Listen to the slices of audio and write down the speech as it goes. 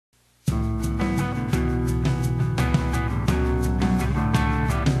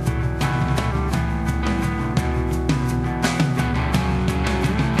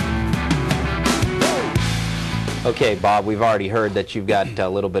Okay, Bob, we've already heard that you've got a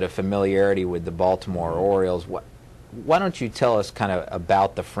little bit of familiarity with the Baltimore Orioles. Why don't you tell us kind of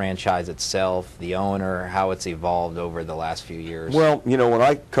about the franchise itself, the owner, how it's evolved over the last few years? Well, you know, when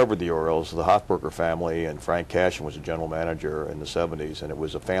I covered the Orioles, the Hofberger family and Frank Cashin was a general manager in the 70s, and it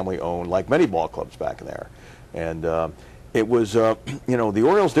was a family-owned, like many ball clubs back in there. And it was, you know, the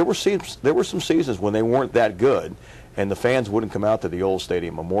Orioles, there were some seasons when they weren't that good, and the fans wouldn't come out to the old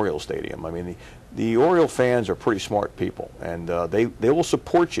stadium, Memorial Stadium. I mean, the Oriole fans are pretty smart people, and they will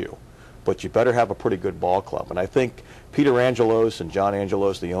support you, but you better have a pretty good ball club. And I think Peter Angelos and John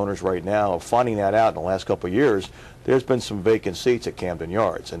Angelos, the owners right now, are finding that out in the last couple of years. There's been some vacant seats at Camden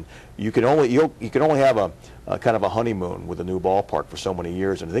Yards, and you can only have a kind of a honeymoon with a new ballpark for so many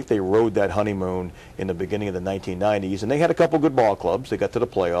years. And I think they rode that honeymoon in the beginning of the 1990s, and they had a couple good ball clubs. They got to the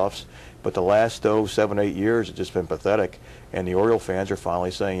playoffs, but the last 7, 8 years it's just been pathetic. And the Oriole fans are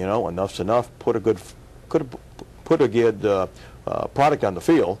finally saying, you know, enough's enough. Put a good product on the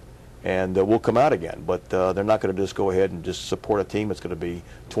field, and we'll come out again. But they're not going to just go ahead and just support a team that's going to be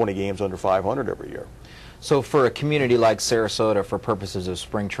 20 games under 500 every year. So for a community like Sarasota, for purposes of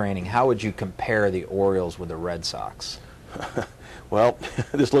spring training, how would you compare the Orioles with the Red Sox? Well,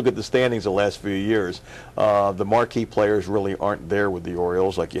 just look at the standings the last few years. The marquee players really aren't there with the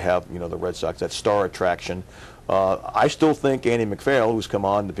Orioles like you have, you know, the Red Sox, that star attraction. I still think Andy MacPhail, who's come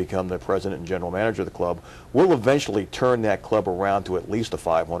on to become the president and general manager of the club, will eventually turn that club around to at least a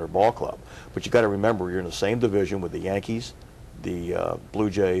 500 ball club. But you got to remember, you're in the same division with the Yankees, the Blue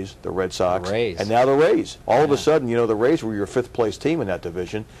Jays, the Red Sox, and now the Rays. All of a sudden, you know, the Rays were your 5th place team in that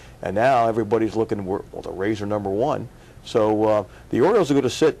division, and now everybody's looking, well, the Rays are #1. So the Orioles are going to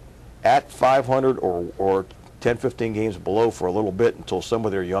sit at 500 or 10, 15 games below for a little bit until some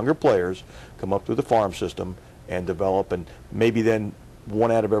of their younger players come up through the farm system and develop, and maybe then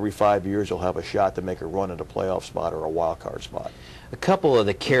 1 out of every 5 years you'll have a shot to make a run at a playoff spot or a wild card spot. A couple of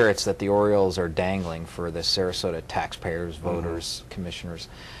the carrots that the Orioles are dangling for the Sarasota taxpayers, voters, commissioners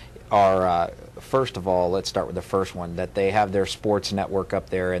are, first of all, let's start with the first one, that they have their sports network up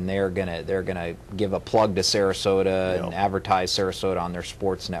there, and they're gonna give a plug to Sarasota and advertise Sarasota on their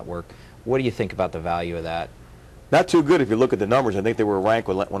sports network. What do you think about the value of that? Not too good if you look at the numbers. I think they were ranked,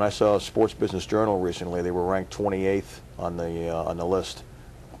 when I saw Sports Business Journal recently, they were ranked 28th on the list,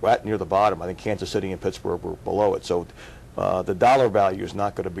 right near the bottom. I think Kansas City and Pittsburgh were below it. So the dollar value is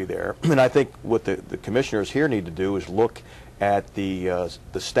not going to be there. And I think what the commissioners here need to do is look at the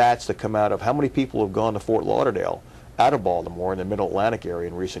stats that come out of how many people have gone to Fort Lauderdale out of Baltimore in the Middle Atlantic area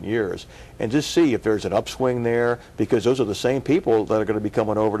in recent years, and just see if there's an upswing there, because those are the same people that are going to be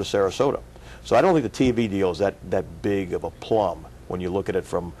coming over to Sarasota. So I don't think the TV deal is that big of a plum when you look at it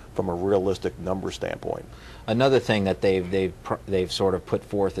from a realistic number standpoint. Another thing that they've sort of put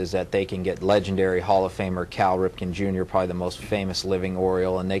forth is that they can get legendary Hall of Famer Cal Ripken Jr., probably the most famous living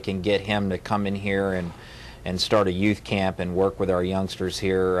Oriole, and they can get him to come in here and start a youth camp and work with our youngsters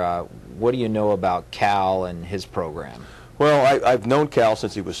here. What do you know about Cal and his program? Well, I've known Cal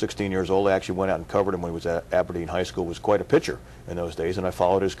since he was 16 years old. I actually went out and covered him when he was at Aberdeen High School. Was quite a pitcher in those days, and I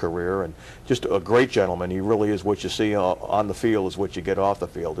followed his career. And just a great gentleman. He really is. What you see on the field is what you get off the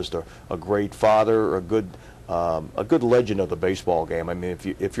field. Just a great father, a good legend of the baseball game. I mean,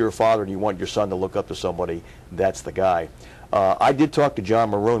 if you're a father and you want your son to look up to somebody, that's the guy. I did talk to John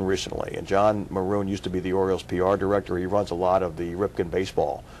Maroon recently, and John Maroon used to be the Orioles PR director. He runs a lot of the Ripken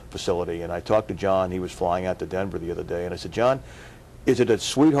baseball facility, and I talked to John. He was flying out to Denver the other day, and I said, John, is it a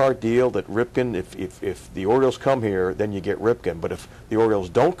sweetheart deal that Ripken, if the Orioles come here, then you get Ripken, but if the Orioles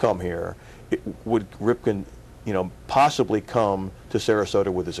don't come here, would Ripken, you know, possibly come to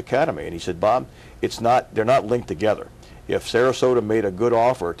Sarasota with his academy? And he said, Bob, they're not linked together. If Sarasota made a good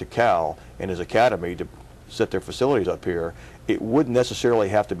offer to Cal and his academy to set their facilities up here, it wouldn't necessarily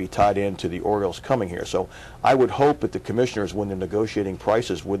have to be tied into the Orioles coming here. So I would hope that the commissioners, when they're negotiating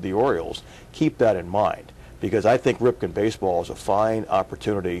prices with the Orioles, keep that in mind, because I think Ripken baseball is a fine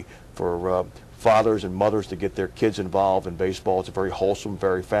opportunity for fathers and mothers to get their kids involved in baseball. It's very wholesome,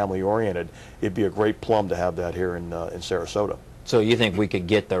 very family-oriented. It'd be a great plum to have that here in Sarasota. So you think we could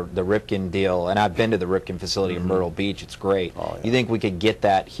get the Ripken deal, and I've been to the Ripken facility in Myrtle Beach, it's great. Oh, yeah. You think we could get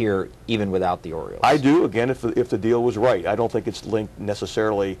that here even without the Orioles? I do, again, if the deal was right. I don't think it's linked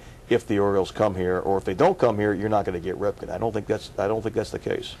necessarily if the Orioles come here, or if they don't come here, you're not going to get Ripken. I don't think that's the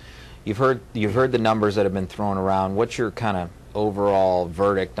case. You've heard the numbers that have been thrown around. What's your kind of overall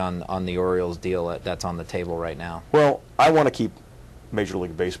verdict on the Orioles deal that's on the table right now? Well, I want to keep Major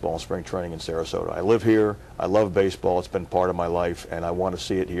League Baseball and spring training in Sarasota. I live here. I love baseball. It's been part of my life, and I want to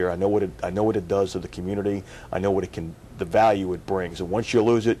see it here. I know what it does to the community. I know the value it brings. And once you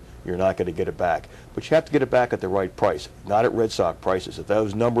lose it, you're not going to get it back. But you have to get it back at the right price, not at Red Sox prices. If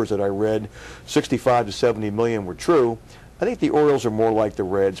those numbers that I read, 65 to 70 million, were true, I think the Orioles are more like the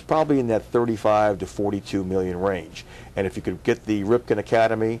Reds, probably in that 35 to 42 million range. And if you could get the Ripken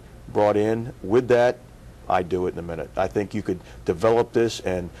Academy brought in with that, I'd do it in a minute. I think you could develop this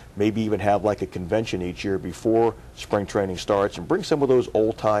and maybe even have like a convention each year before spring training starts and bring some of those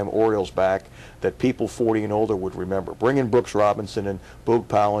old-time Orioles back that people 40 and older would remember. Bring in Brooks Robinson and Boog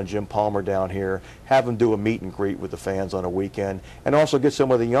Powell and Jim Palmer down here. Have them do a meet and greet with the fans on a weekend, and also get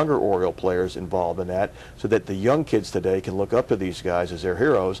some of the younger Oriole players involved in that so that the young kids today can look up to these guys as their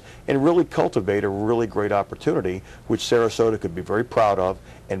heroes and really cultivate a really great opportunity which Sarasota could be very proud of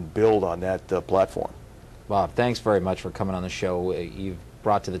and build on that platform. Bob, thanks very much for coming on the show. You've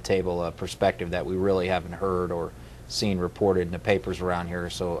brought to the table a perspective that we really haven't heard or seen reported in the papers around here,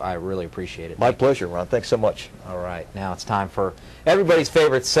 so I really appreciate it. My pleasure, Ron. Thanks so much. All right, now it's time for everybody's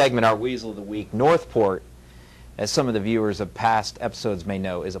favorite segment, our Weasel of the Week. Northport, as some of the viewers of past episodes may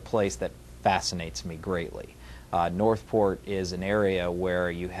know, is a place that fascinates me greatly. Northport is an area where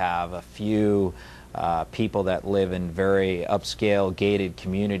you have a few people that live in very upscale, gated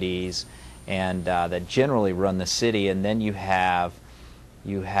communities, and that generally run the city, and then you have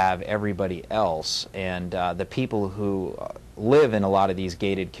everybody else, and the people who live in a lot of these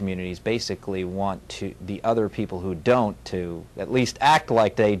gated communities basically want the other people who don't to at least act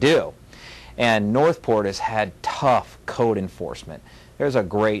like they do. And Northport has had tough code enforcement. There's a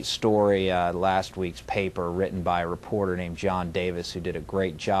great story last week's paper written by a reporter named John Davis who did a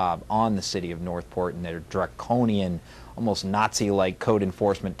great job on the city of Northport and their draconian, almost Nazi-like code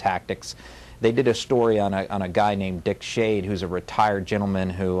enforcement tactics. They did a story on a guy named Dick Shade, who's a retired gentleman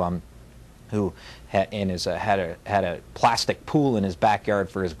who had a plastic pool in his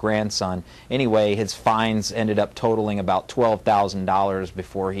backyard for his grandson. Anyway, his fines ended up totaling about $12,000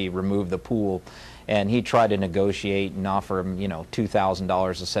 before he removed the pool. And he tried to negotiate and offer him,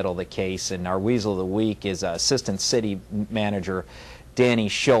 $2,000 to settle the case. And our Weasel of the Week is Assistant City Manager Danny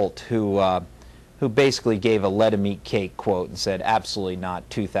Schult, who basically gave a let 'em eat cake quote and said, absolutely not,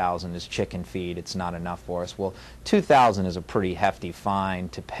 2,000 is chicken feed, it's not enough for us. Well, 2,000 is a pretty hefty fine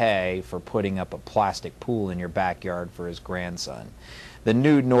to pay for putting up a plastic pool in your backyard for his grandson. The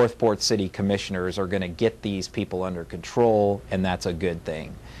new Northport City Commissioners are going to get these people under control, and that's a good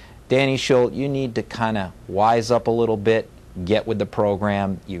thing. Danny Schult, you need to kind of wise up a little bit, get with the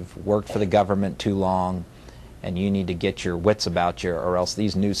program. You've worked for the government too long, and you need to get your wits about you, or else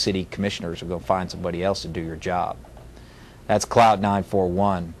these new city commissioners are going to find somebody else to do your job. That's Clout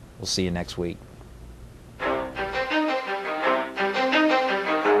 941. We'll see you next week. You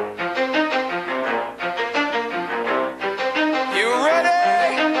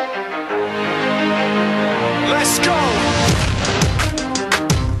ready? Let's go!